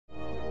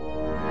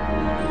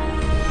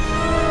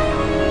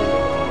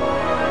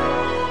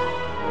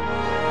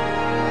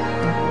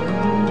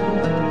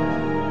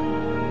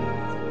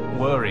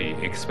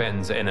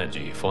expends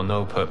energy for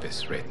no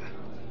purpose, Raiden.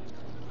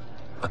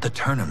 But the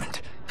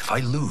tournament, if I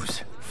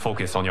lose...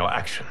 Focus on your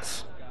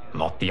actions,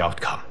 not the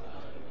outcome.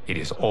 It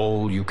is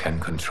all you can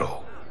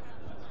control.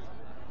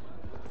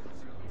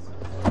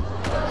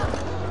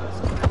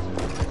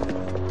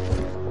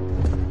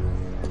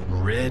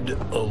 Red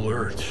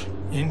alert.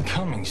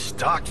 Incoming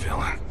stock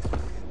villain.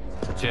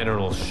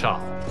 General Shao.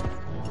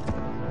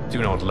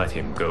 Do not let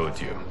him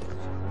goad you.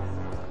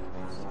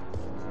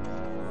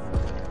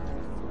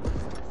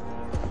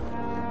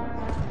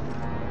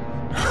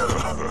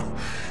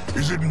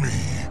 Is it me?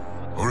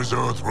 Or is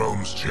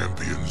Earthrealm's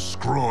champion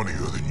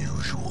scrawnier than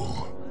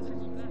usual?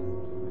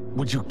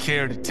 Would you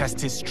care to test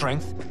his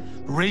strength?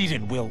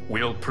 Raiden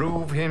will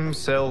prove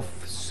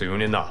himself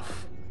soon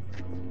enough.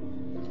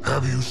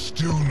 Have you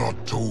still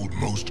not told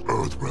most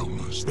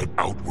Earthrealmers that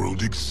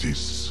Outworld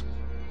exists?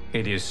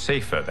 It is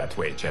safer that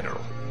way,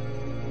 General.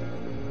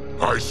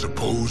 I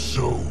suppose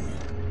so.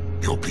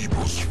 Your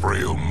people's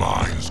frail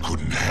minds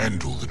couldn't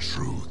handle the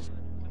truth.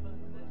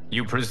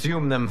 You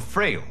presume them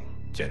frail,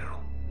 General.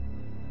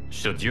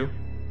 Should you,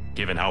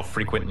 given how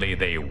frequently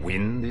they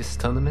win this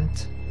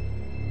tournament?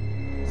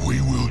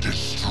 We will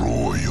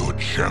destroy your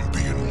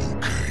champion,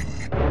 Liu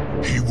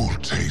Kang. He will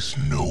taste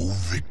no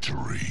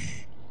victory.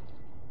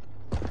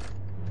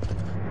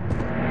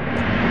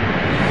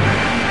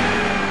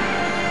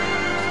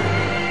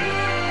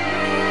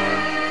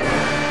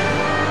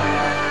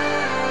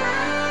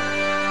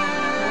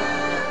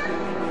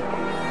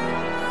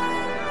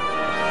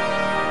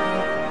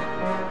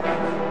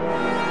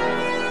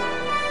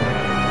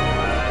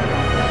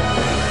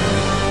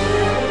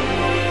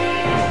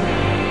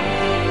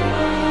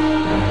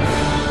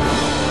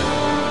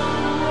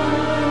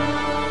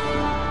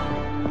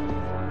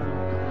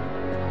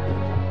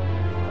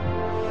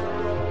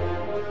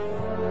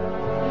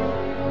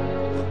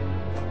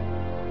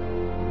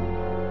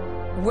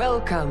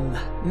 Welcome,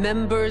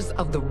 members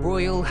of the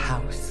Royal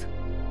House.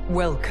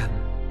 Welcome,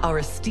 our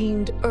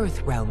esteemed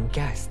Earthrealm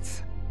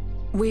guests.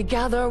 We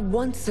gather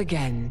once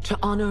again to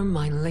honor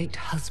my late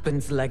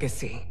husband's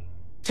legacy,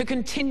 to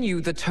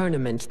continue the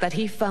tournament that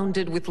he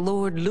founded with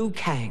Lord Liu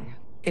Kang,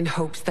 in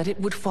hopes that it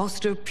would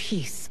foster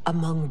peace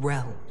among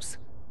realms.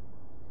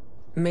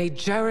 May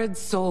Jared's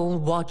soul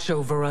watch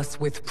over us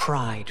with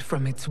pride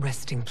from its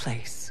resting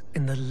place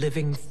in the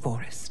living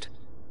forest.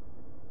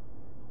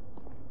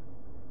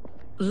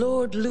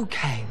 Lord Liu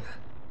Kang.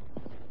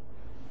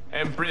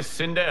 Empress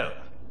Sindel,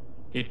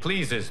 it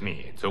pleases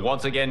me to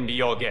once again be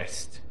your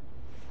guest.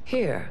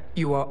 Here,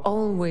 you are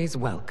always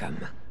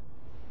welcome.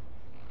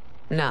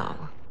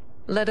 Now,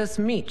 let us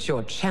meet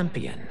your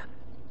champion.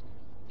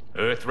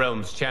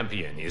 Earthrealm's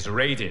champion is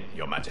Raiden,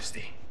 Your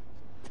Majesty.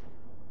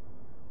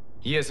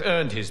 He has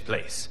earned his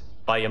place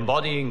by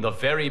embodying the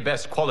very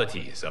best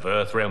qualities of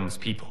Earthrealm's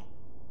people.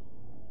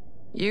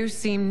 You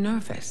seem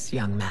nervous,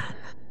 young man.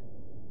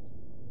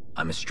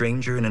 I'm a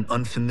stranger in an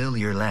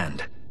unfamiliar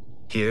land,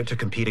 here to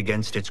compete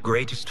against its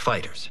greatest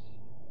fighters.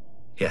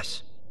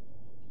 Yes,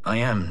 I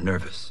am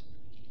nervous.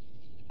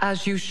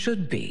 As you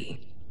should be.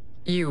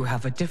 You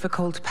have a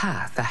difficult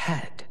path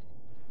ahead.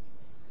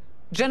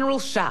 General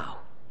Shao,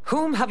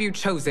 whom have you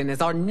chosen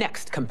as our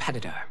next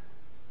competitor?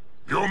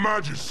 Your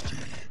Majesty,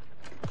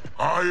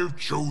 I have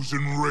chosen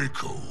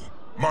Reiko,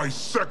 my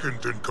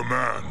second in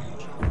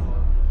command.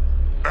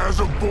 As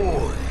a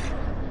boy,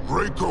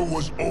 Reiko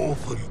was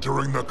orphaned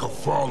during the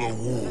Kafala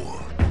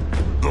War.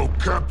 Though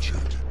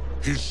captured,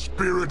 his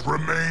spirit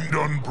remained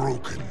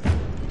unbroken.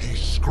 He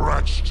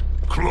scratched,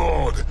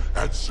 clawed,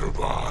 and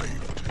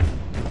survived.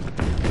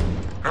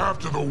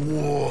 After the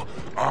war,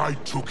 I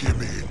took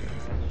him in,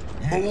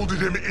 molded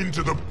him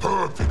into the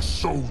perfect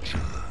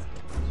soldier.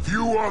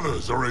 Few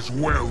others are as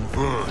well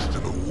versed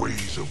in the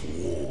ways of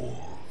war.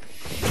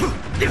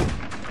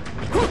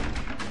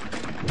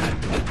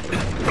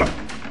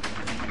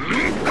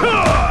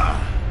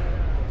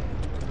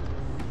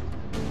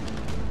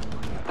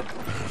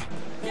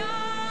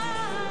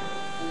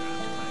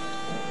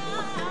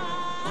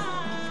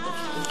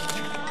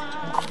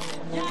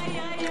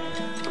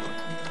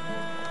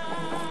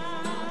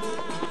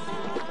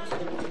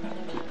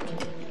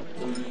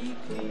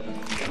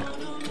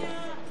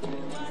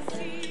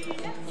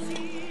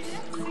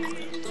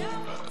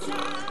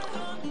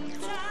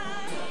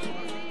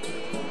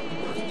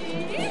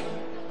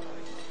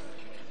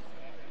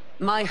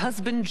 My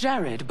husband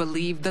Jared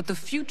believed that the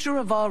future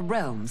of our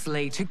realms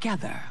lay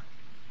together.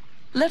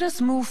 Let us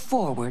move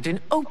forward in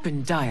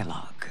open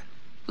dialogue,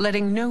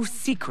 letting no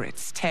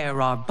secrets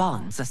tear our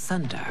bonds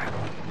asunder.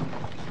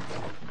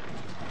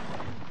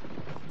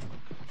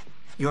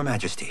 Your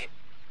Majesty,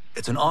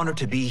 it's an honor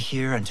to be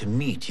here and to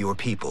meet your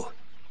people.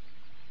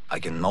 I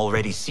can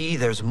already see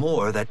there's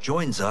more that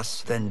joins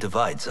us than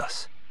divides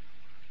us.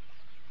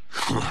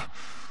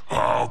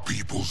 Our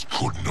peoples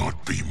could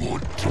not be more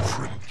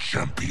different,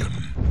 champion.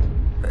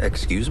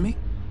 Excuse me?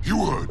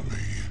 You heard me.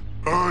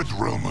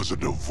 Earthrealmers are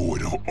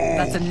devoid of all...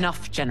 That's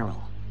enough,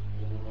 General.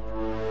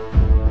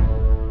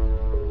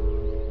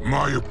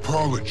 My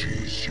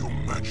apologies, Your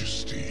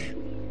Majesty.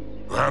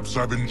 Perhaps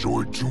I've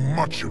enjoyed too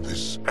much of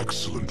this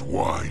excellent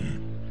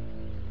wine.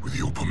 With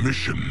your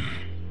permission.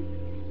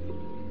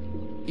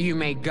 You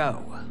may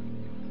go.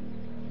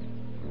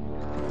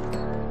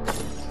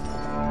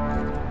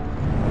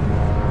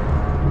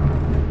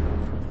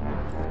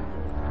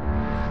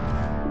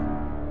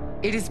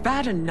 It is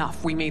bad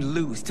enough we may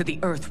lose to the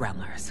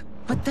Earthrealmers,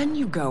 but then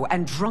you go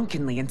and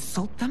drunkenly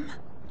insult them?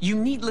 You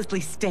needlessly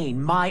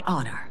stain my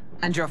honor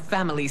and your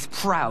family's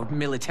proud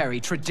military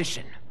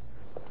tradition.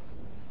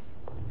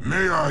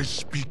 May I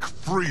speak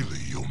freely,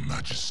 Your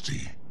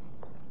Majesty?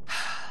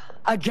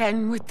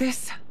 Again with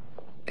this?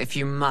 If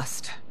you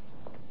must.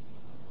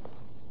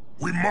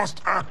 We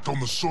must act on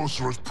the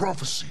Sorcerer's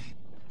prophecy.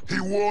 He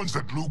warns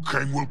that Liu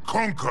Kang will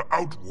conquer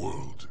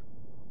Outworld.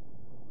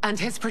 And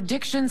his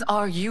predictions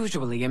are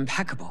usually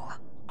impeccable.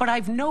 But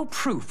I've no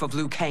proof of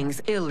Liu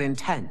Kang's ill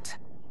intent.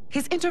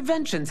 His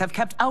interventions have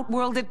kept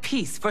Outworld at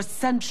peace for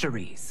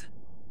centuries.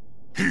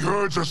 He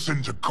herds us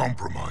into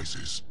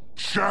compromises.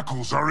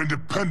 Shackles our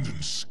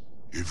independence.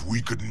 If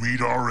we could meet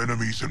our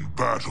enemies in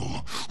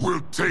battle, we'll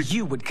take—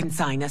 You would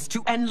consign us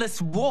to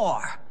endless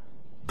war.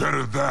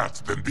 Better that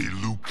than be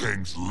Liu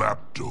Kang's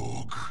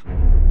lapdog.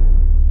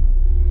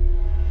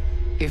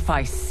 If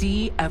I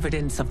see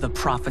evidence of the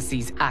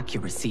prophecy's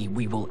accuracy,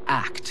 we will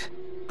act.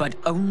 But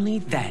only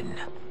then,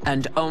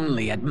 and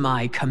only at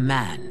my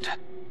command.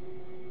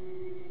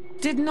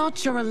 Did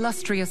not your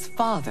illustrious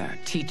father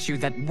teach you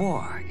that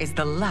war is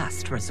the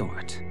last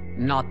resort,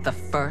 not the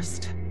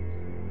first?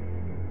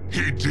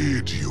 He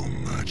did, Your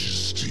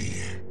Majesty.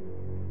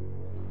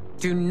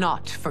 Do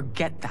not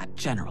forget that,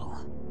 General.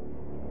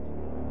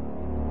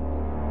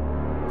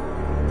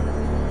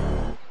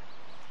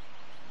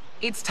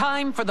 It's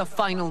time for the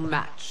final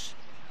match.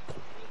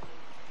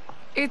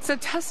 It's a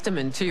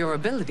testament to your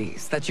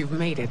abilities that you've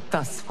made it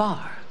thus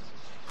far.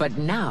 But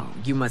now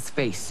you must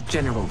face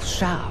General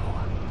Shao.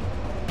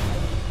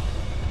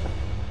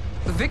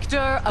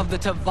 Victor of the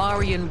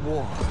Tavarian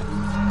War,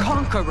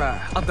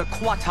 conqueror of the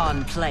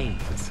Kwatan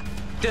Plains,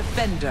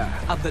 defender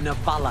of the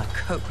Navala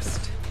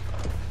Coast.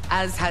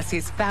 As has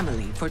his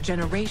family for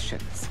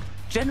generations,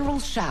 General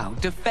Shao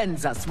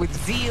defends us with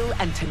zeal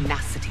and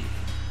tenacity.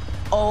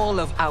 All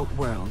of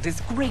Outworld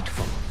is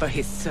grateful for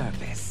his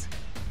service.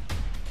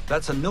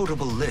 That's a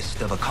notable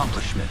list of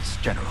accomplishments,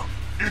 General.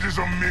 It is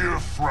a mere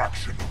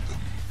fraction of them.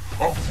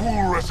 A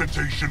full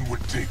recitation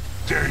would take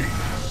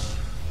days.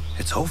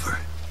 It's over.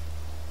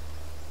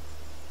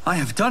 I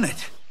have done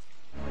it.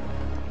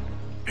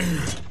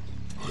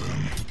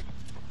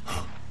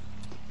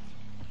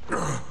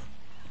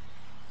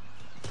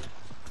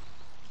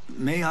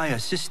 May I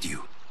assist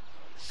you?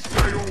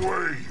 Stay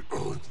away,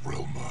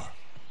 Earthrealmer.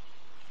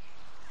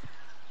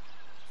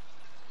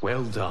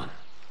 Well done.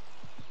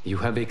 You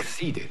have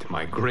exceeded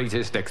my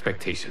greatest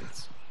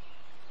expectations.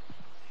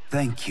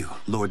 Thank you,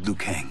 Lord Liu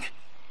Kang.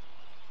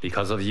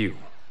 Because of you,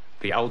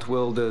 the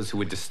Outworlders who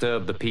would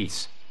disturb the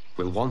peace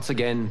will once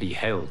again be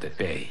held at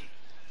bay.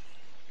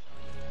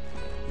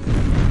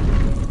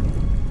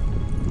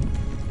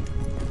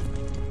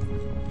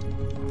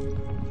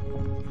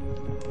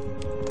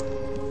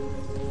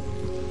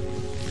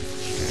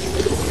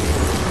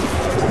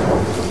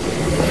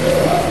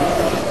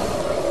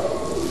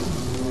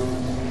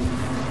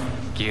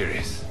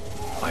 Geras,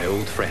 my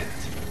old friend.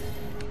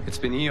 It's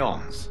been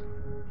eons.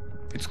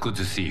 It's good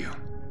to see you.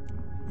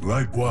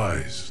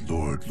 Likewise,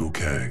 Lord Liu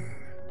Kang.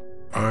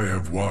 I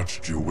have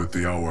watched you with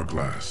the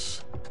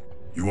Hourglass.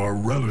 You are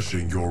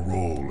relishing your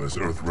role as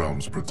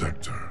Earthrealm's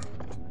protector.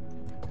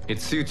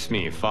 It suits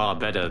me far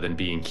better than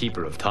being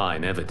Keeper of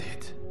Time ever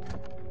did.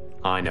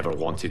 I never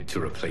wanted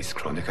to replace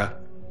Chronica.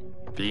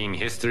 Being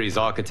history's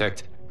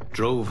architect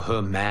drove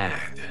her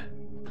mad.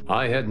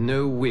 I had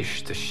no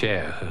wish to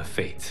share her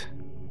fate.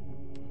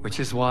 Which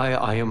is why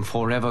I am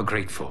forever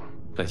grateful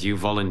that you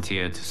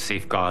volunteered to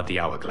safeguard the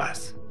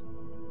Hourglass.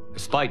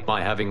 Despite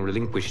my having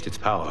relinquished its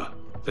power,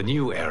 the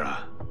new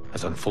era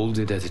has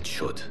unfolded as it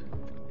should.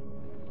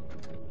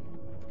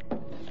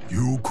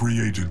 You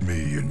created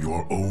me in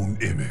your own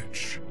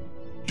image.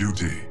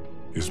 Duty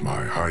is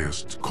my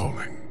highest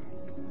calling.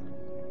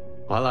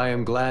 While I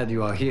am glad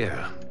you are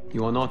here,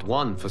 you are not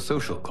one for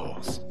social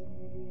cause.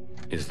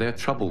 Is there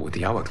trouble with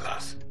the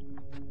Hourglass?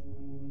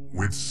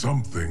 With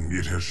something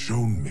it has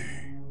shown me.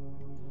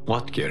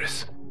 What,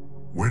 Geras?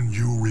 When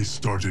you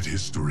restarted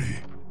history,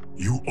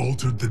 you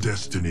altered the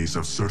destinies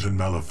of certain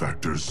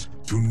malefactors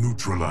to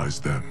neutralize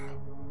them.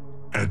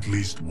 At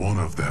least one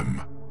of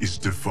them is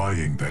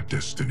defying that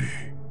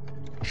destiny.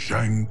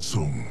 Shang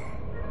Tsung.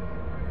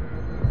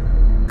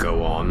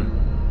 Go on.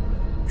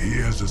 He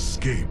has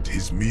escaped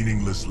his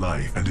meaningless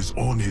life and is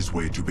on his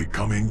way to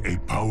becoming a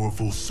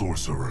powerful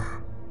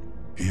sorcerer.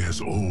 He has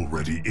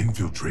already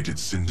infiltrated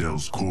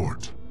Sindel's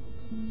court.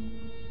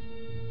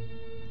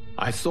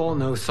 I saw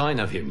no sign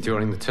of him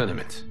during the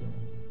tournament.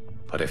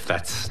 But if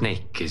that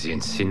snake is in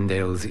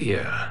Sindel's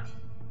ear...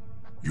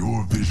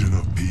 Your vision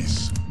of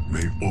peace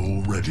may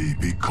already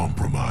be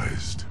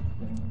compromised.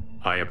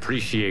 I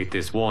appreciate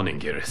this warning,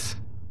 Geras.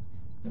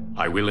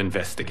 I will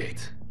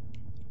investigate.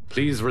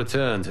 Please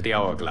return to the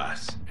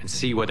Hourglass and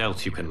see what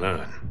else you can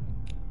learn.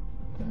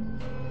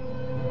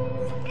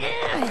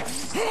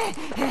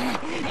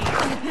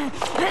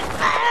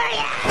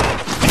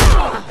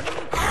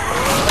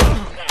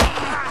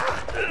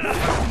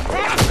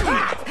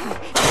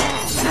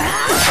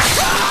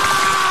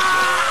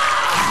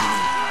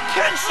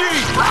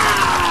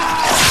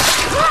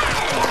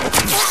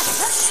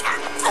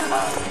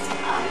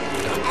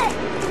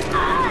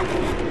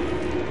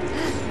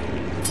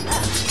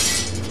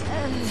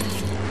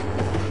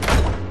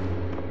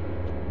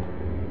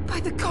 By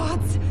the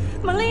gods!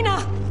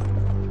 Melina!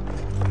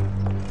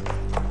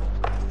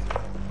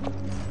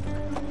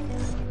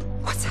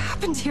 What's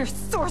happened here,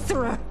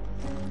 sorcerer?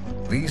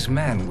 These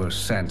men were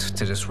sent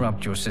to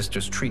disrupt your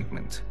sister's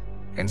treatment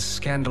and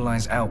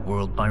scandalize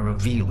Outworld by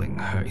revealing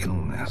her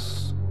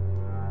illness.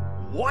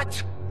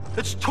 What?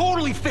 That's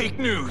totally fake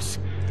news!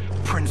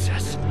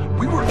 Princess,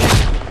 we were...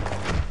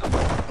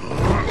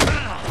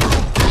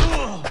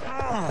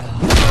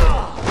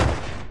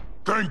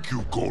 Thank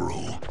you,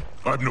 Goro.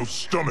 I've no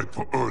stomach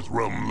for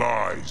Earthrealm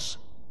lies.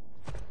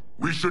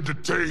 We should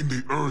detain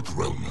the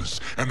Earthrealmers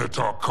and the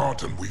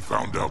Tarkatan we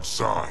found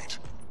outside.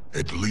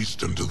 At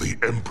least until the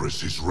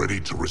Empress is ready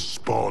to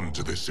respond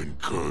to this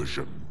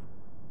incursion.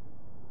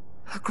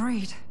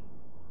 Agreed.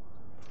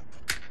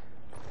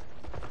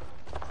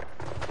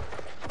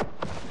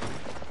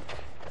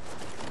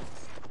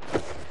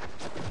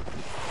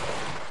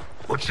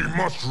 But she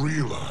must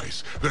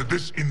realize that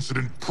this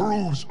incident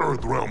proves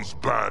Earthrealm's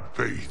bad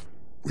faith.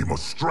 We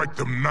must strike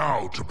them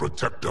now to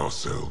protect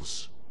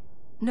ourselves.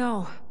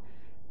 No.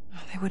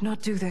 They would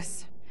not do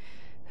this.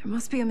 There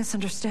must be a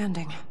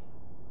misunderstanding.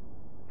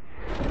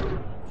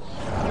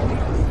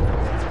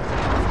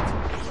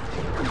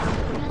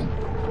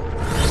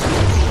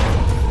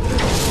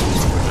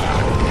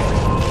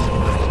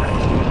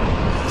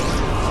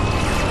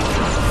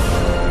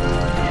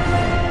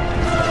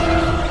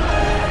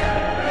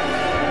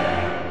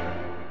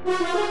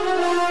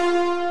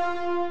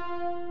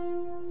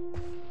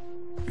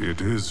 It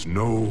is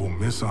no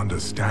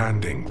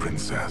misunderstanding,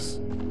 Princess.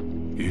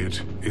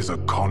 It is a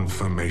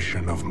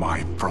confirmation of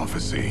my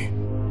prophecy.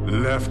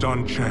 Left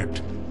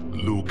unchecked,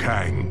 Liu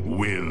Kang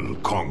will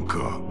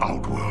conquer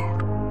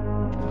Outworld.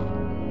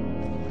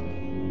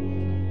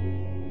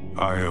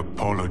 I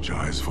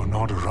apologize for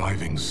not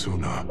arriving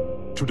sooner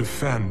to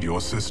defend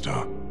your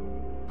sister.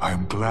 I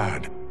am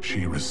glad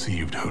she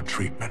received her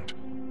treatment.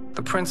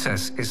 The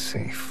princess is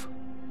safe,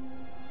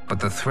 but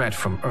the threat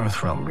from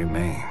Earthrealm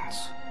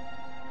remains.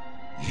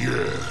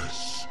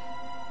 Yes.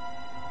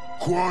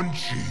 Quan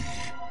Chi,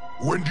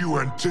 when do you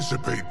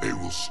anticipate they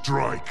will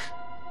strike?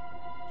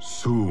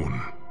 Soon.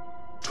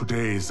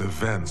 Today's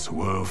events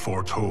were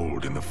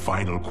foretold in the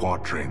final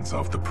quatrains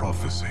of the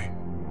prophecy.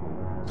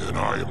 Then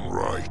I am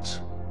right.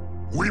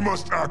 We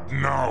must act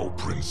now,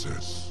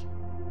 Princess.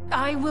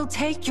 I will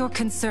take your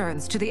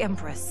concerns to the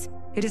Empress.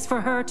 It is for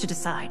her to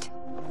decide.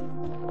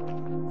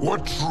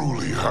 What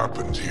truly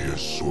happened here,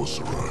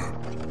 Sorcerer?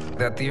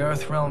 That the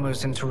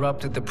Earthrealmers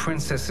interrupted the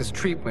princess's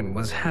treatment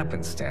was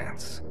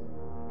happenstance.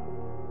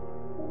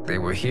 They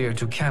were here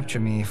to capture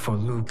me for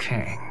Liu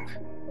Kang.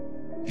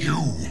 You?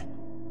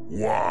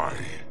 Why?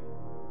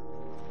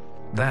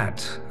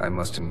 That I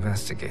must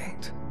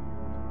investigate.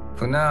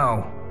 For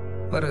now,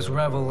 let us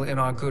revel in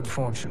our good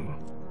fortune.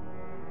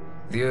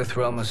 The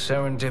Earthrealm's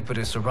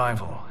serendipitous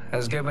arrival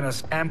has given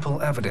us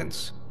ample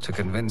evidence to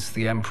convince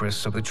the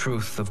Empress of the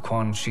truth of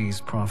Quan Chi's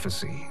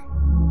prophecy.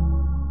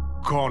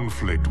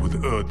 Conflict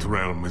with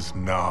Earthrealm is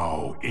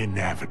now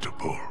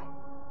inevitable.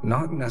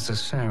 Not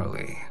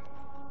necessarily.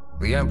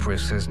 The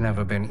Empress has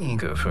never been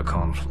eager for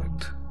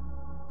conflict.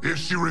 If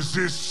she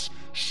resists,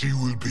 she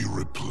will be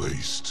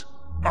replaced.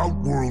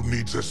 Outworld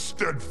needs a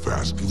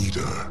steadfast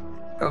leader.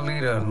 A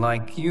leader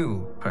like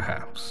you,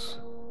 perhaps.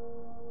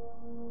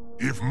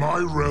 If my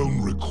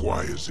realm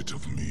requires it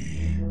of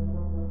me.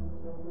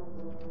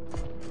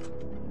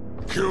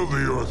 Kill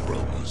the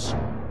Earthrealmers.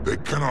 They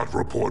cannot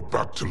report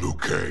back to Liu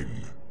Kang.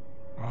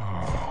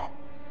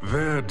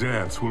 Their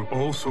deaths will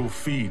also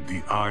feed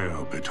the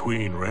ire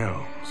between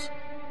realms.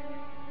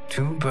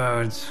 Two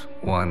birds,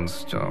 one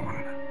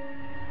stone.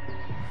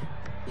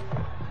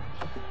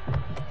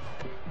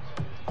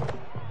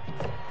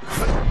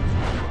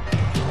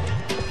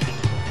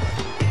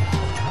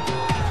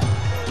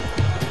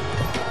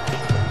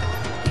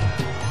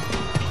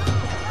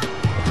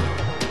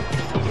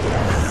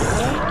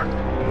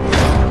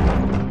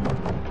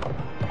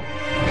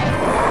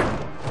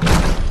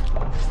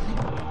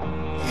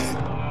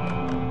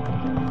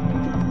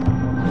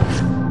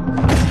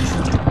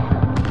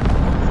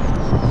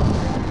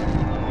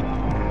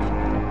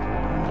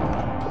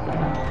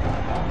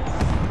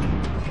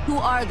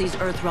 These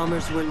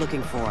Earthrealmers we're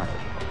looking for.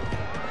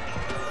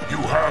 You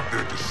have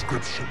their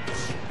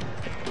descriptions.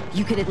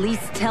 You could at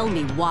least tell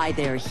me why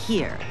they're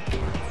here.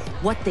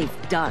 What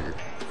they've done.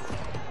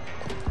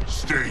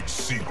 State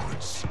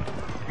secrets.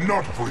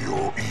 Not for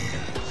your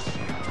ears.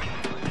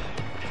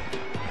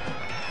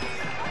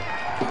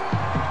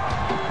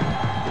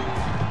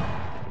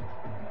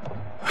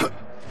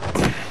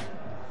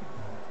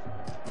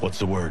 What's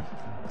the word?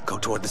 Go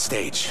toward the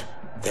stage,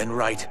 then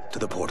right to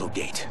the portal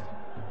gate.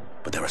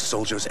 but there are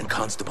soldiers and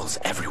constables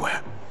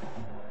everywhere.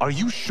 Are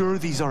you sure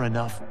these are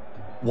enough?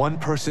 One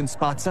person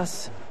spots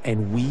us,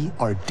 and we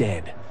are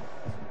dead.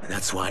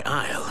 That's why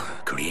I'll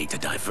create a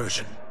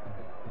diversion.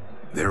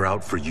 They're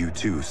out for you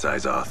too,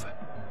 Syzoth.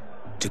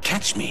 To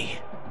catch me,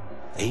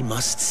 they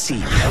must see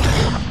me.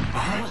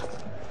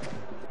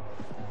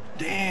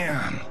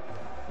 Damn.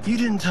 You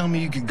didn't tell me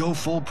you could go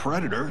full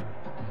Predator.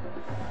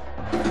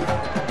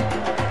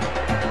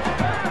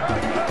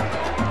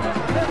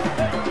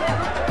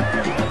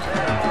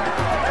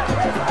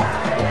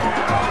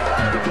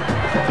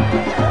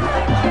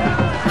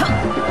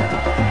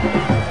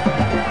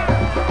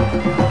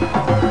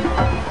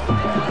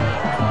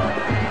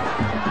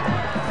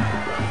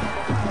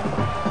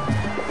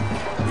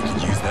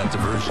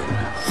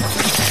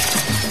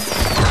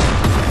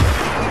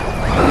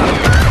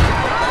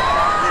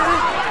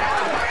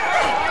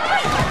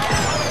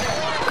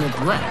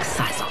 Good work,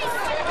 Syzoth.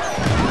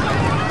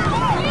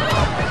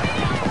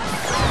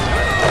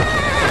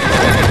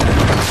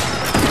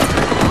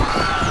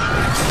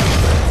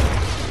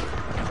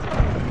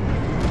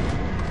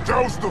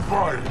 Douse the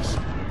fires!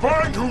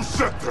 Find who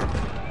set them!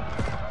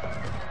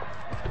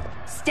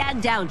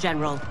 Stand down,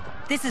 General.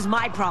 This is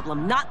my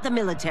problem, not the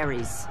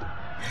military's.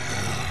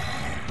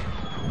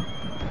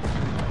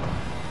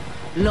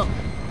 Look.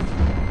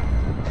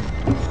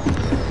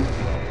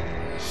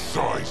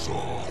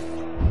 Syzoth.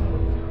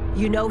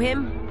 You know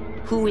him?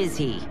 Who is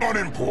he?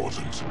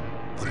 Unimportant,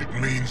 but it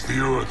means the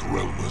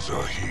Earthrealmers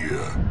are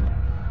here.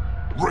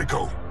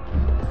 Reiko!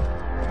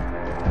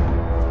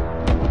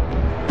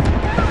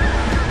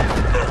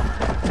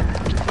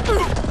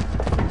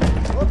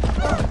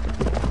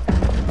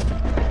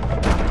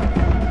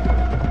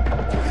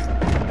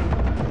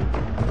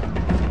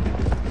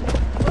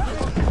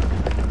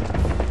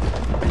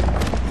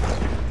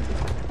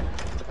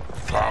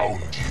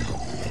 Found you.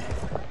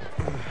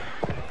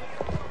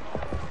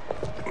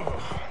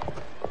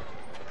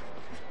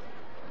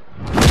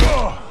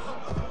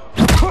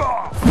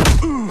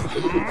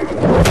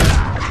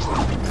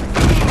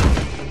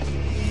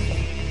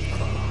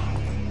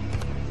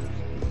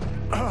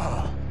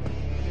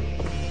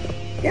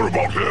 What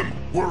about him?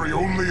 Worry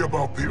only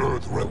about the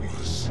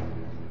Earthrealmers.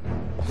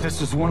 If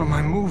this was one of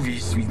my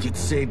movies, we'd get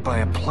saved by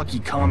a plucky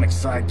comic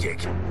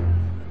sidekick.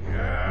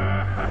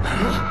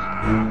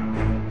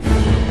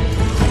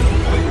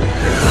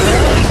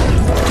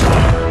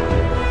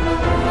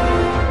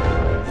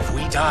 If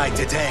we die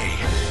today,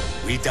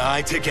 we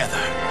die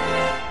together.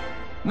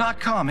 Not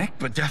comic,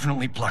 but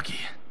definitely plucky.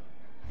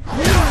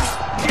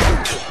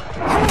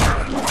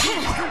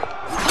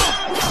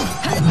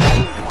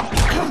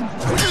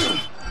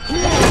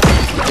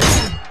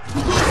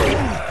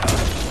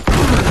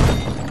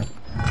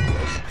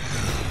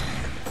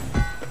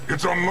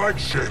 It's unlike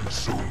Shang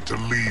Tsung to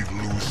leave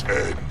loose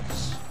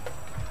ends.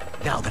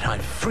 Now that I'm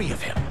free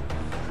of him,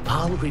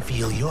 I'll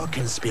reveal your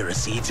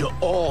conspiracy to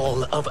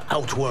all of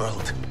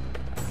Outworld.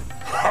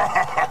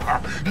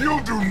 You'll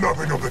do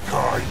nothing of the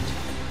kind.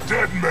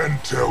 Dead men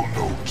tell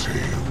no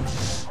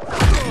tales.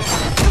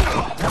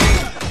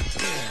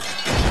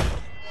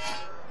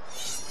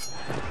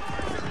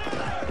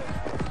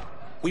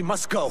 We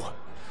must go.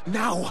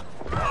 Now!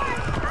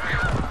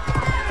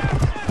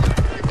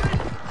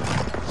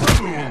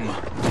 Boom!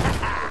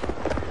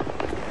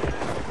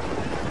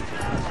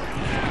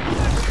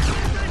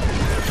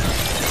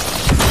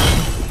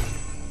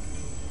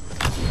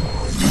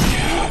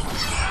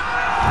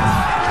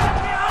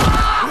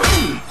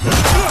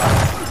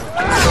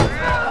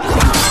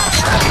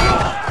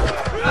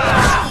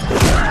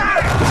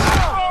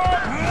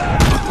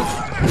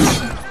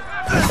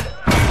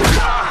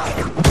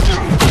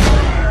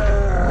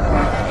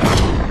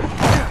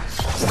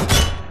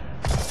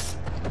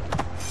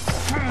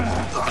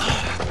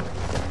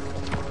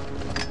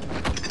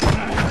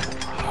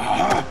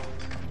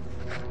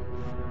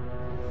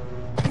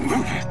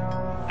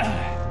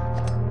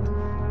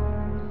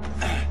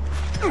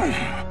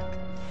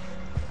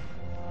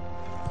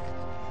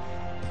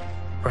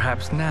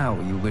 Perhaps now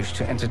you wish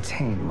to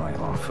entertain my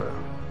offer.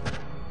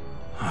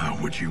 How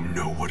would you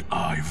know what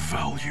I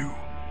value?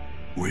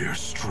 We're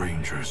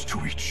strangers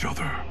to each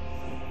other.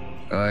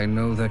 I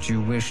know that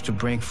you wish to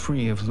break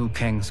free of Liu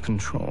Kang's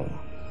control,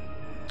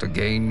 to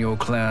gain your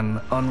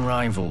clan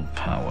unrivaled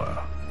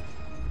power.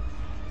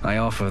 I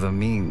offer the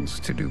means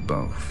to do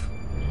both.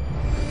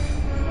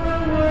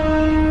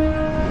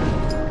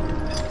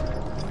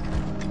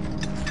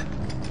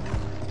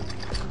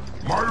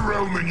 My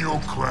realm and your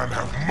clan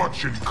have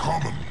much in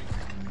common.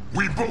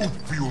 We both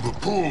feel the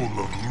pull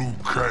of Liu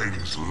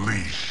Kang's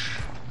leash.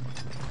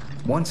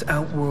 Once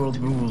Outworld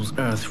rules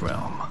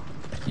Earthrealm,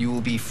 you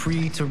will be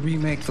free to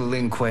remake the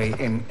Lin Kuei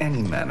in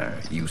any manner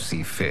you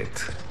see fit.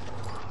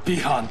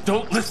 Bihan,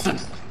 don't listen!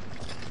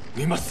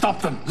 We must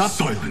stop them, not—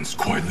 Silence,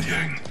 Kuai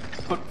Liang.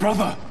 But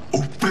brother—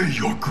 Obey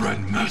your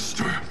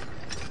Grandmaster.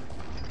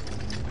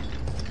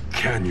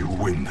 Can you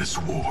win this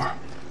war?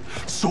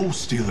 Soul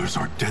Stealers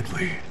are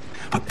deadly,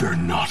 but they're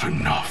not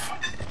enough.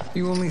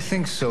 You only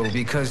think so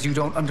because you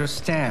don't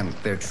understand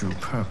their true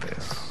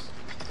purpose.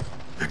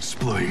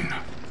 Explain.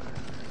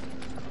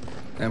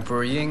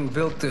 Emperor Ying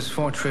built this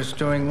fortress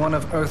during one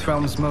of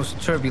Earthrealm's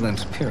most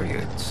turbulent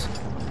periods.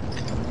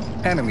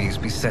 Enemies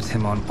beset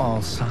him on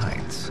all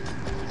sides.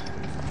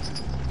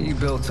 He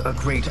built a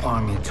great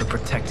army to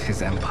protect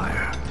his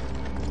empire.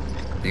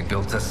 He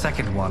built a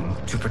second one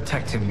to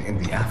protect him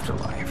in the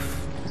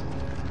afterlife.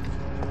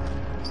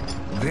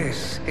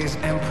 This is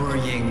Emperor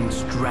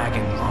Ying's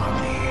Dragon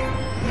Army.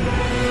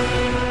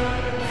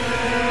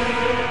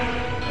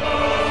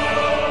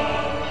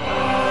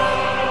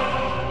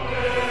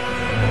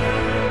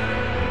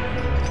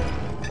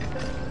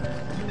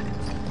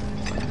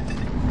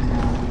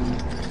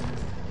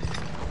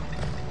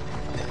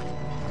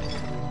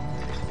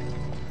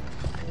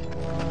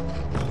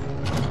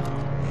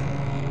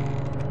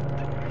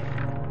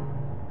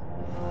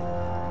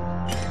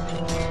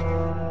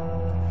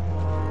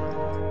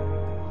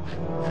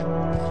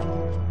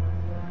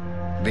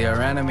 They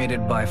are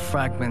animated by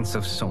fragments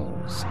of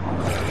souls.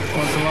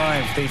 Once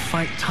alive, they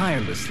fight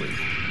tirelessly,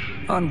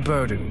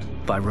 unburdened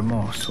by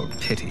remorse or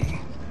pity.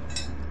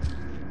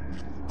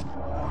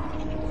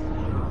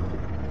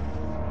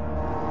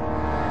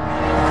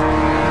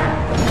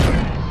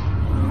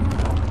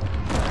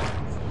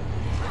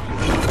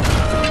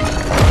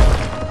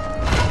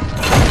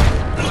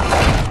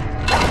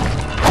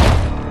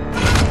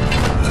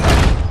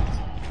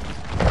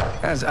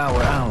 As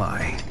our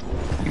ally,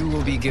 you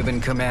will be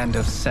given command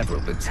of several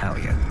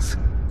battalions.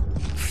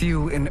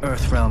 Few in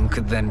Earthrealm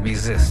could then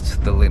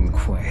resist the Lin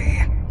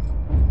Kuei.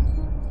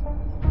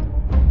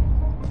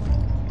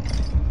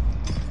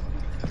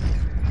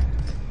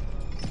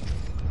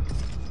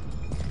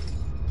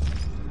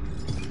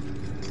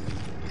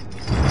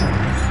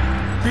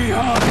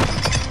 Behind!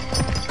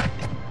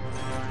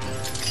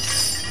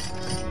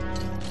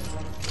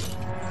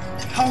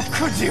 How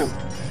could you?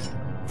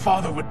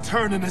 Father would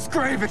turn in his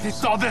grave if he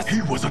saw this!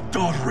 He was a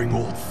doddering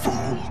old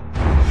fool.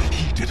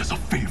 He did us a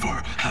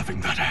favor having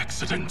that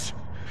accident.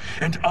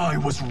 And I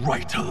was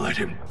right to let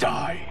him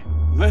die.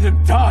 Let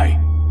him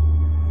die?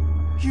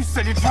 You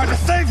said you tried to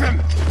save him!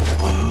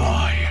 A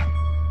lie.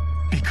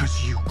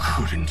 Because you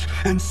couldn't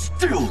and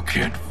still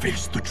can't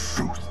face the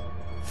truth.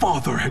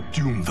 Father had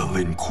doomed the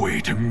Lin Kuei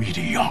to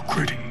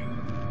mediocrity.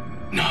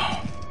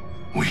 Now,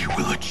 we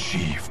will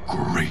achieve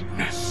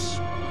greatness.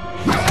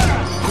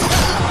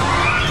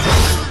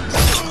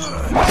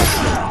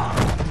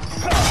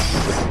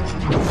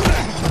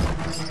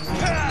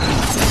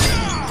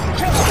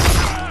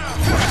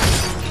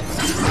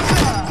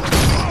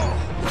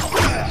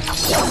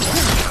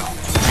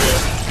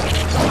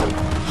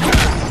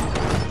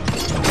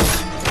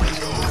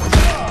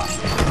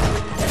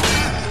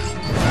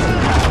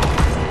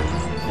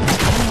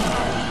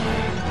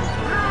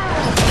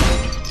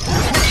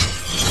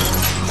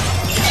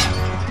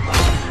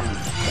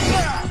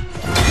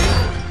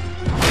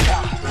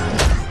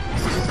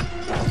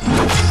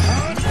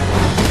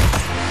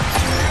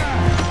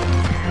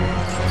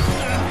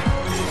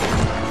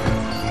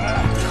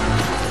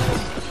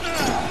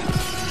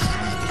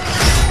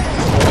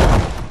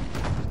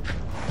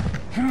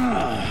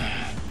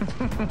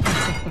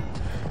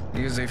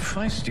 He is a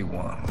feisty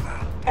one.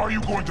 Are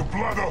you going to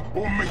blather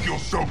or make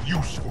yourself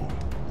useful?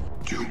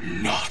 Do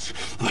not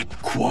let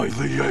Kuai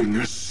Liang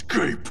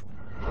escape.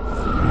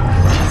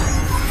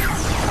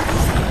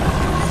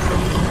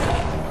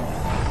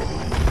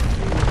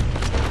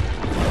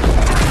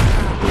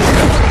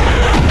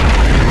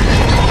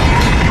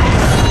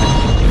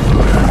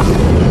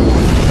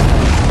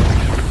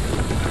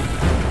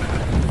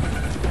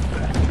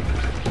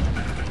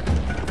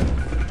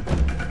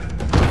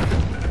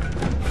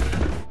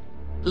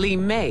 Li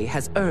Mei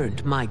has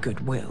earned my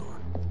goodwill.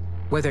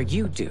 Whether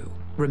you do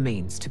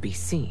remains to be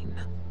seen.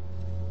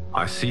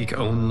 I seek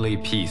only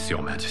peace,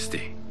 Your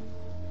Majesty.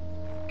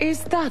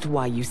 Is that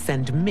why you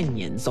send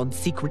minions on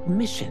secret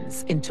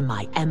missions into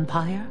my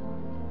empire?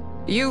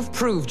 You've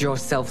proved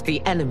yourself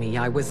the enemy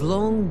I was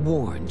long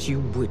warned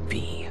you would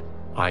be.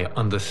 I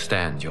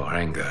understand your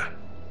anger,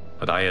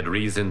 but I had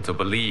reason to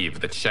believe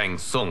that Shang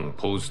Tsung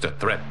posed a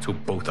threat to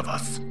both of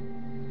us.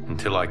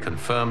 Until I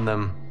confirmed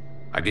them,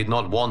 I did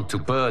not want to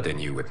burden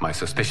you with my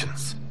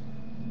suspicions.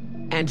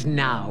 And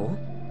now?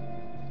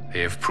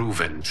 They have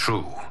proven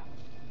true.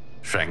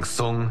 Shang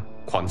Tsung,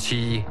 Quan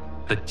Chi,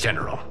 the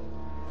General.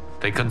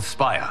 They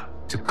conspire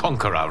to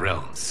conquer our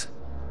realms.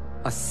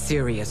 A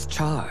serious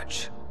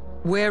charge.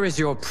 Where is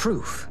your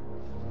proof?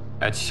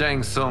 At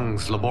Shang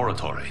Tsung's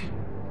laboratory.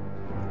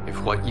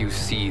 If what you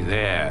see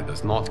there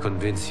does not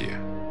convince you,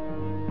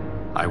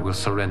 I will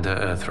surrender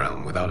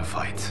Earthrealm without a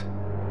fight.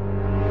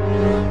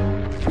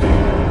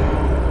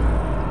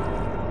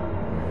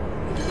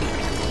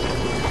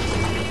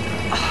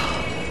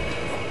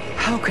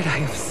 How could I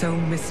have so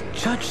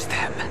misjudged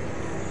them?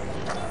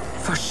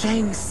 For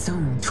Shang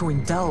Tsung to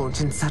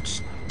indulge in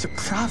such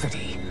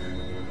depravity,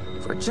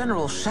 for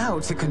General Shao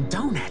to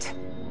condone it,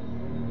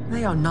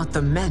 they are not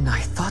the men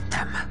I thought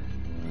them.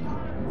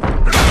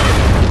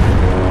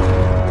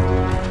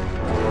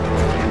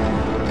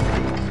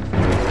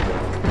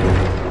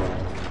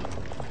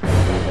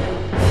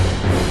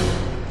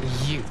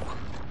 You.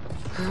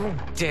 How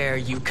dare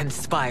you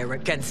conspire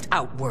against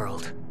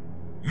Outworld?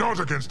 Not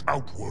against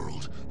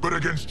Outworld, but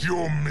against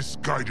your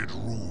misguided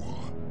rule.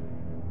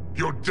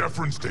 Your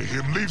deference to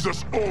him leaves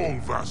us all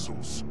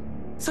vassals.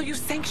 So you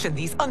sanction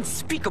these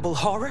unspeakable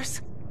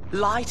horrors?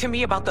 Lie to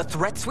me about the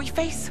threats we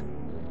face?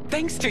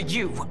 Thanks to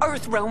you,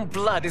 Earthrealm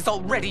blood is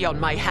already on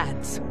my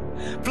hands.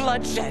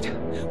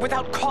 Bloodshed,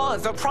 without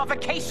cause or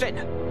provocation.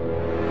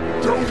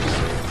 Don't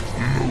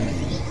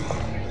move.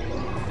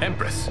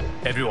 Empress,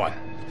 everyone,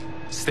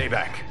 stay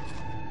back.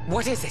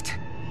 What is it?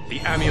 The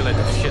Amulet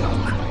of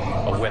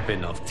Shinnok, a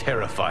weapon of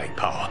terrifying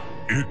power.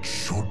 It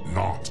should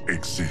not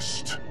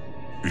exist.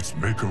 Its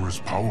maker is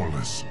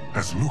powerless,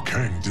 as Liu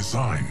Kang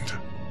designed.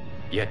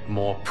 Yet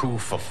more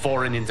proof of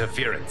foreign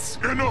interference.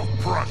 Enough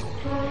prattle.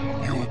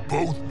 You'll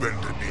both bend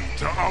the knee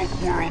to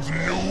Outworld's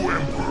new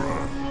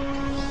emperor.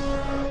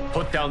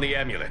 Put down the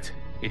amulet.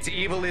 Its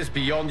evil is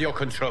beyond your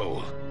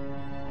control.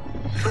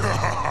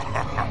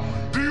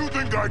 Do you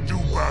think I do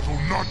battle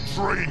not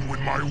trained with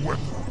my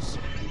weapons?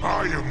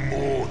 I am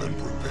more than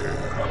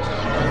prepared.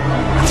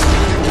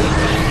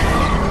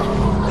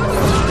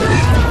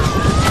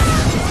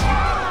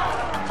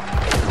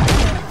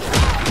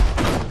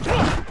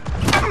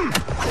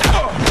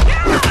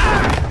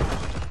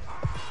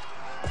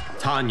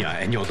 Tanya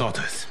and your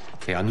daughters.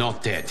 They are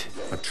not dead,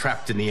 but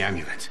trapped in the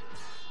amulet.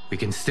 We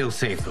can still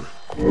save them.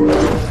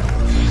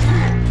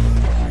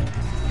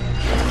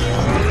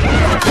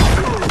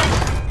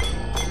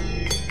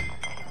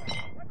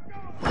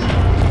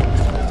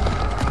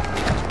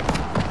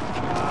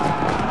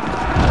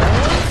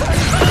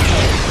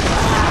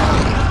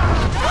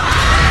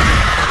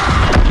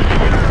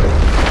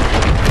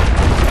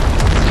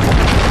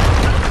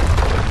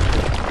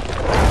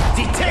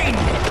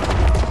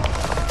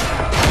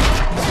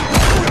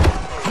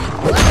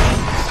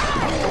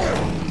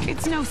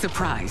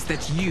 Surprised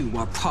that you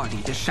are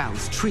party to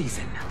Shao's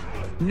treason.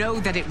 Know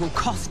that it will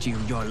cost you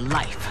your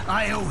life.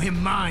 I owe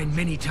him mine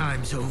many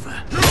times over.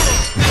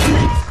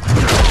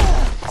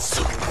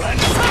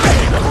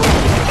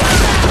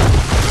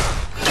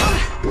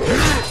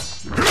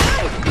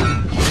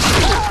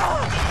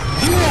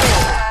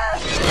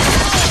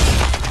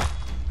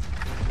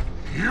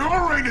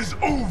 Your reign is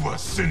over,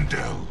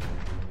 Sindel.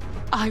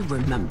 I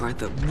remember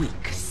the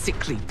weak,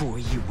 sickly boy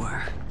you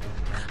were.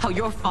 How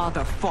your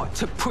father fought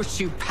to push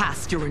you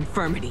past your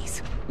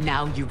infirmities.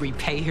 Now you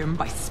repay him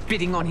by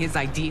spitting on his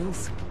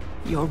ideals?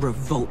 Your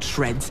revolt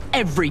shreds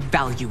every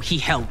value he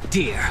held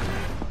dear.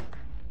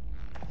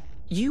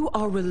 You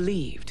are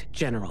relieved,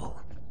 General.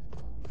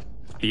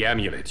 The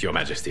amulet, Your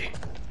Majesty.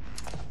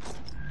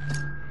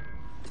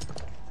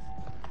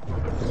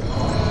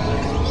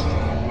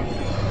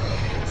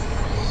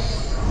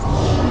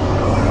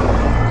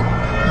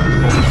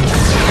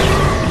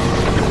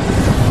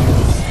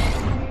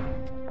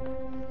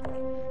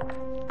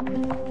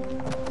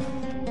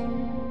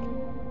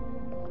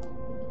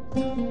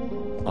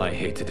 I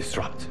hate to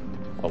disrupt,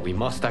 but we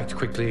must act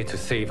quickly to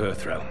save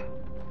Earthrealm.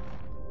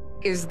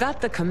 Is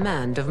that the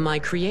command of my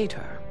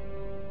creator?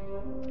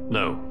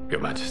 No, Your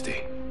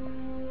Majesty.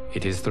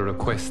 It is the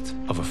request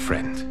of a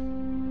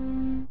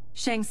friend.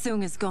 Shang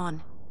Tsung is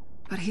gone,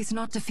 but he's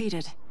not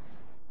defeated.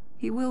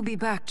 He will be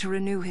back to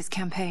renew his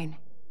campaign.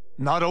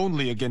 Not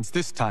only against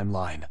this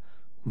timeline,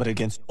 but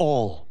against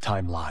all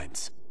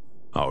timelines.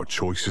 Our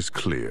choice is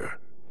clear.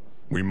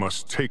 We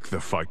must take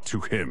the fight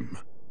to him.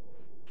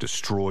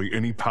 Destroy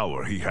any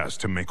power he has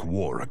to make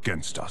war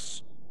against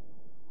us.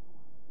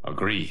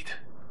 Agreed.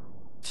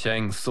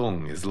 Shang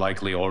Tsung is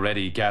likely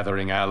already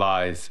gathering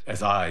allies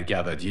as I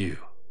gathered you.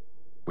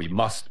 We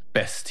must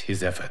best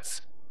his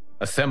efforts.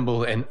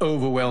 Assemble an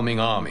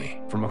overwhelming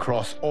army from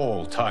across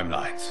all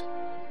timelines.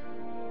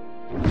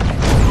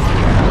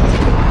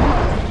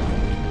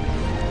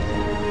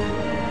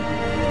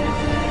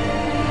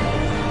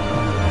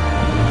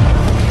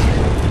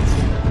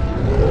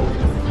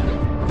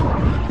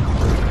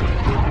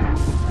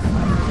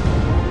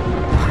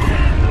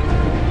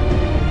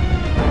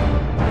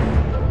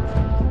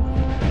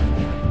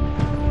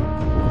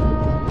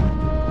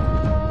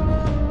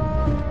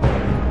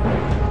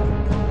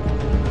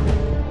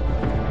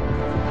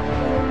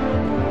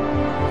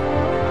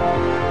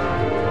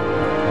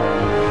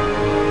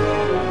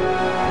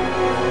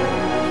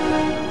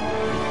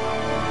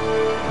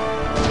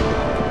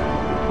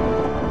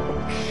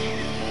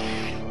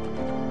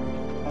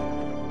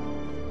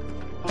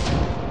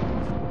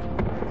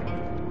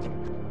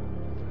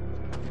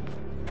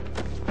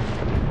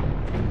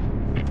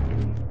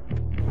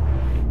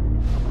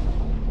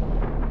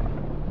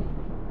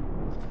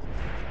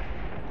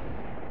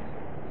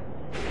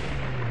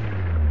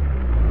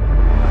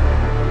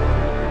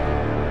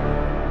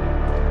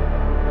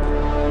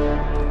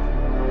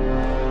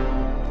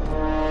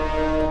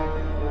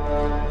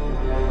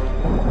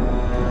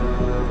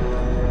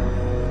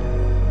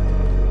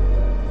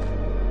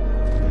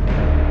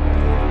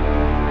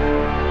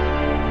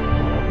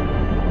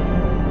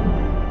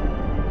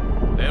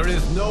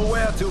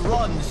 To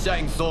run,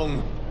 Shang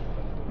Tsung.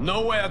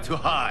 Nowhere to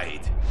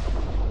hide.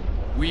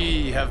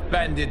 We have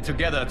banded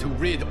together to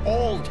rid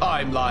all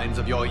timelines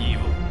of your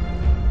evil.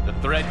 The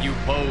threat you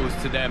pose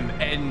to them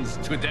ends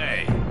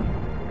today.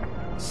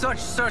 Such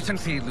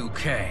certainty, Liu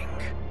Kang,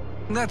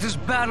 that this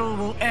battle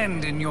will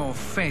end in your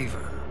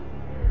favor.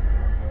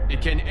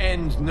 It can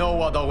end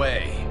no other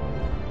way.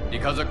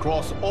 Because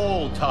across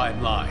all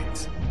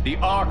timelines, the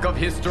arc of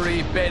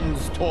history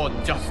bends toward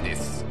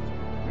justice.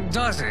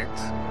 Does it?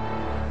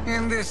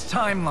 In this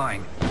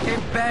timeline,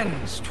 it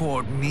bends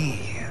toward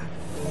me.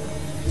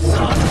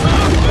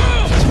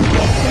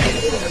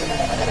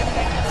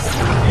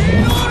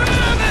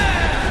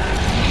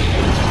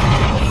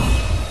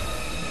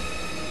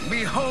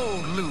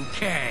 Behold, Liu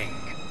Kang,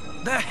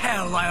 the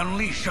hell I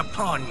unleash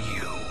upon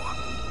you.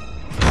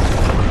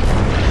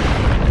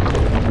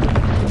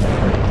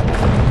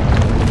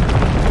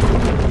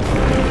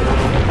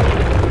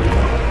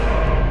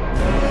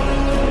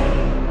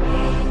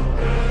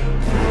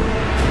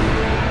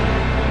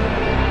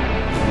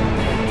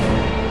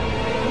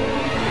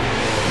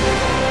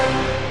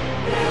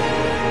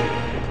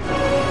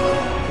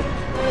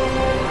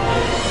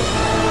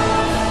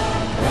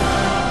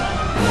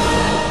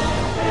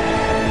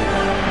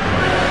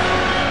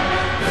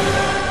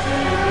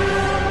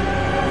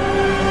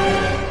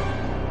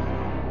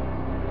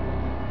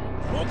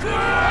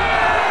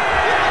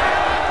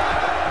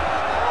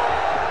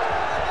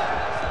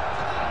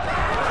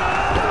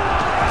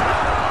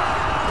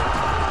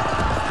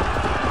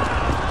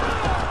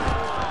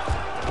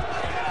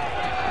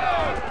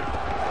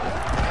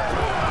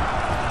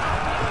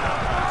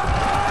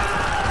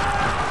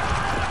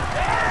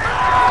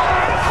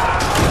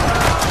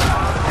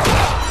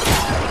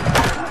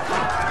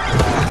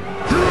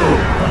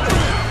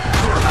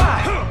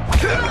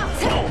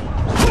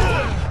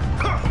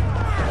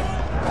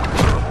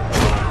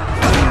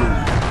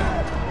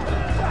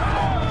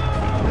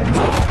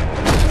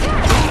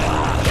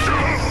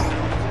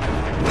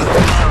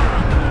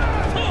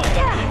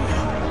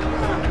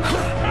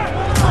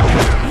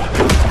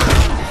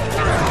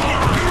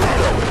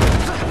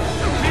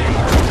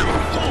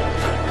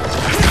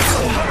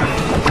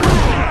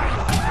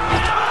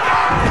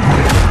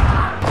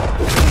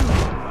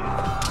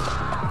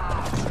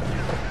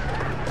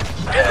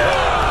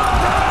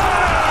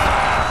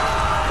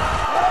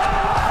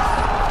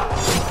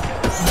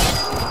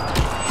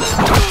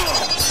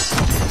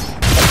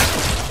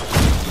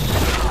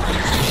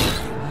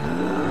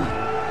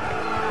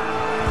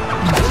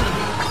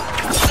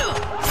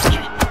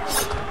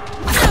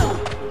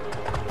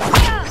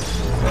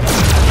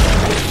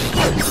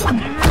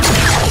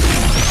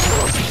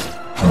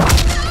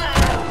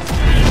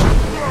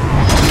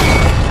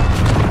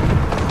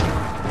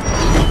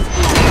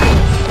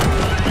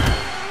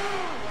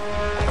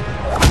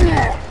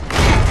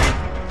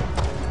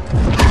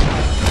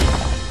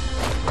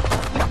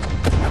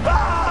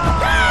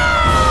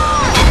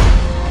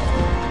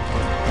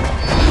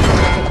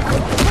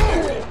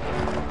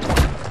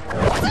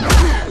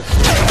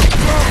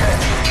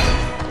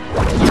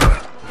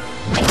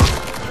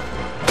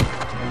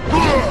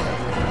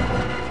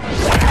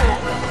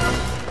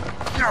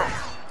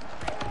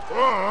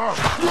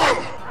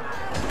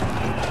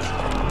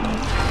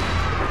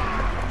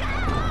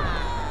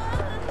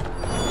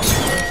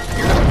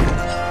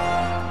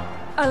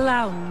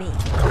 Allow me.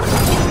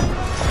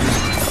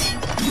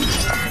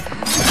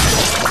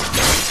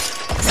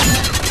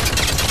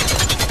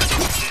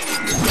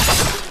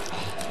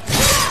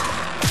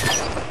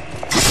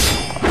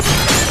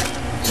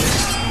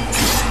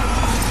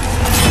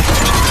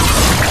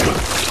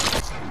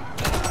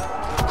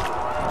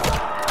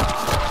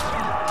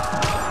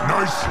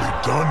 Nicely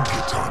done,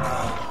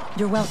 Kitana.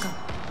 You're welcome.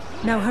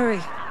 Now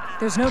hurry.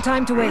 There's no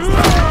time to waste.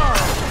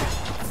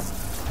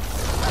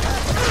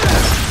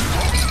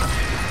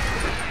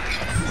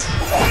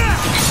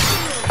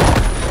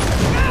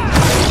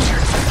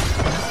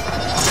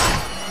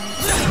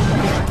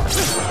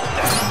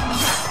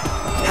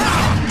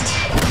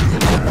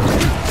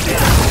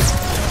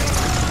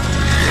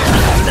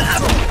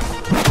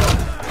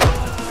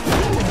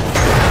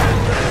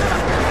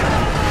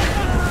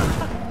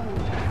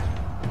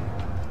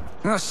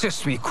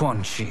 Assist me,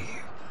 Quan Chi.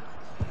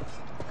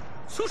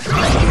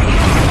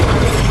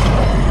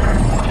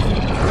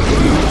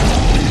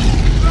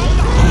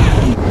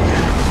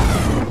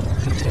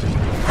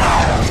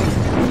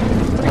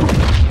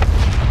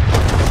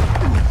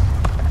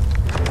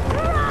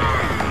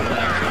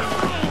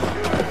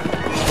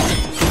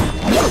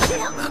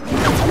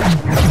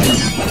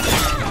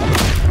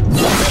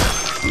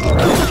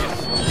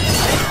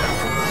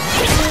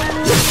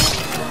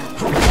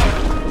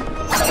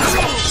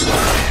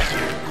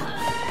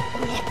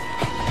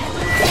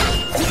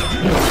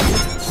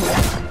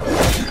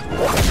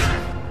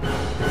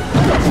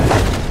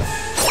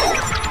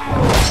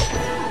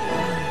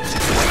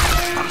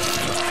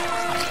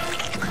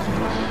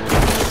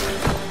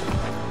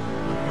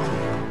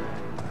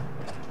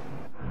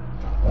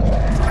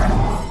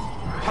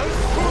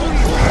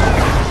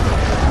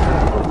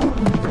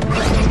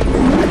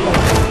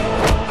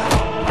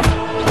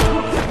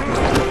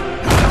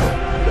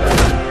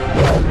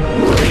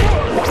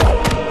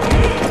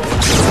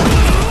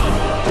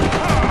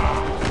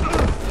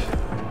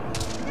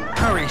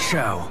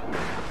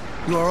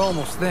 You are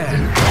almost there.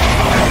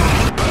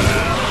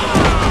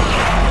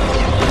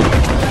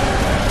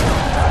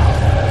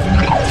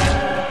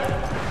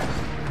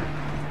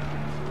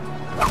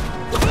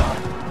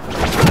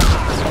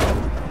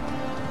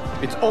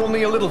 It's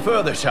only a little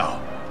further,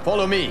 Shao.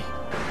 Follow me.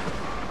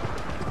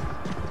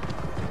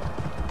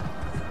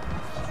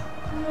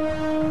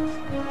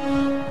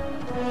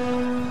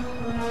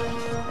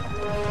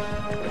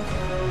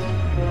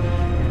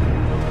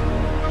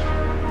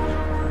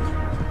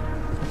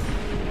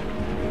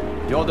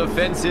 Your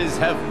defenses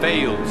have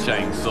failed,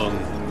 Shang Tsung.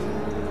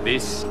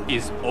 This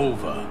is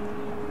over.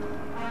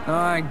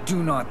 I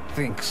do not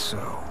think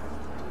so.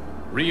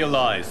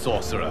 Realize,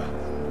 sorcerer,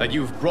 that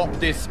you've brought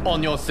this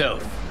on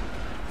yourself.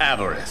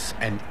 Avarice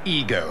and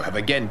ego have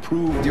again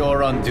proved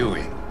your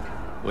undoing.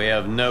 We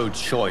have no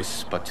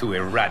choice but to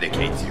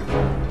eradicate you.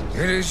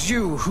 It is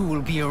you who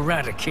will be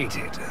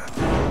eradicated.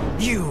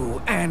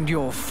 You and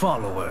your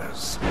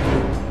followers.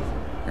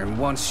 And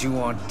once you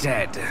are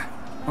dead,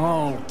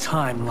 all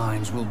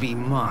timelines will be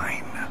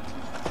mine.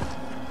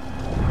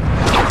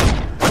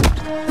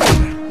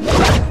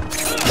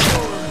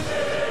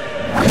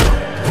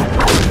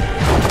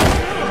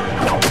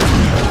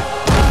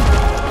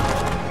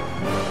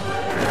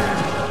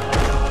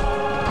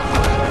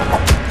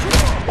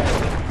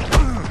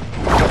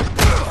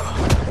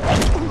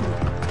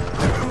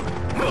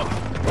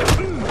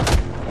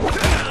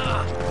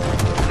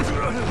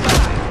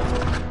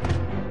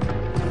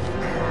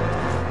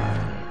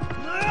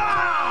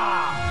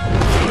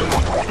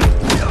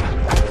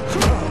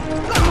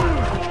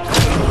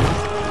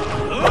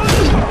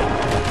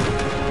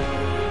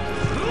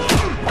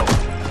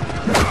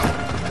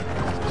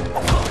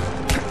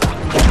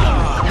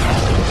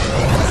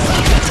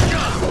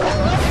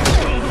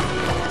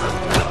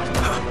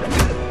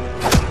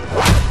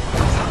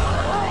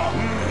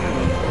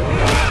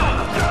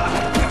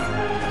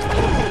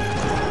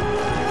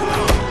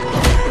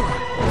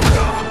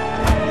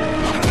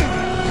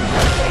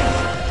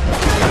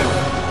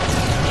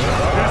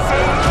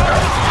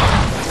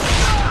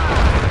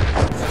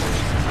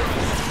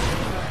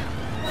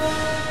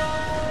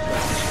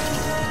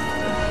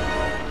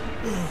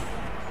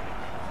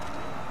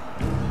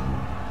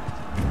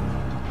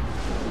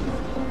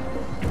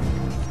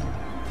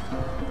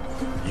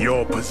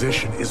 Your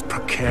position is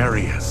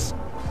precarious.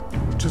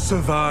 To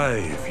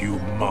survive, you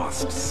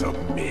must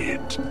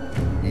submit.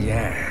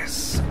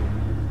 Yes.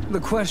 The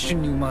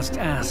question you must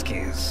ask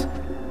is,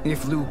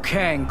 if Liu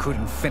Kang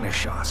couldn't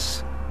finish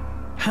us,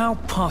 how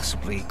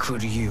possibly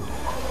could you?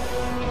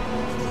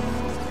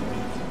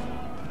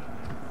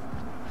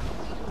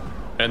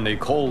 And they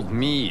called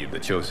me the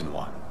Chosen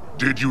One.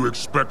 Did you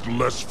expect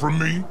less from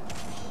me?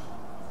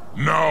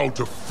 Now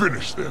to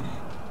finish them.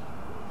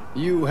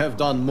 You have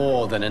done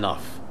more than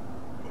enough.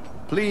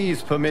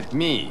 Please permit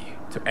me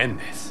to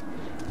end this.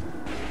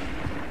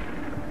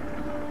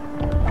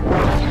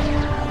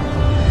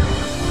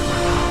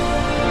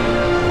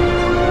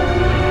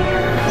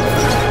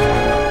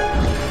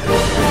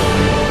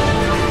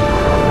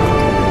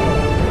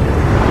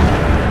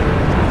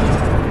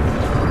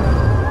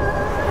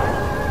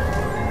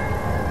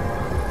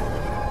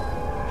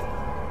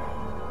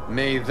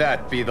 May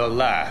that be the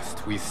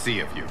last we see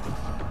of you.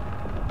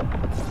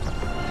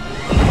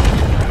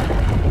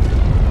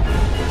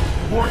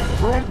 What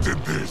prompted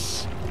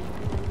this?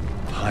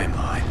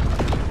 Timeline.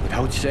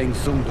 Without Shang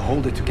Tsung to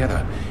hold it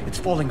together, it's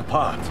falling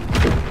apart.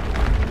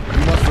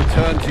 You must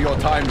return to your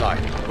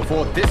timeline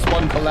before this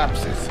one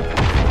collapses.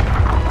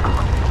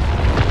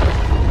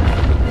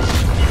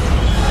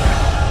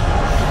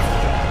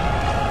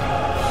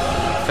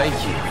 Thank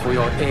you for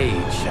your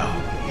aid,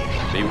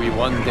 Shao. May we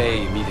one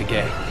day meet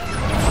again.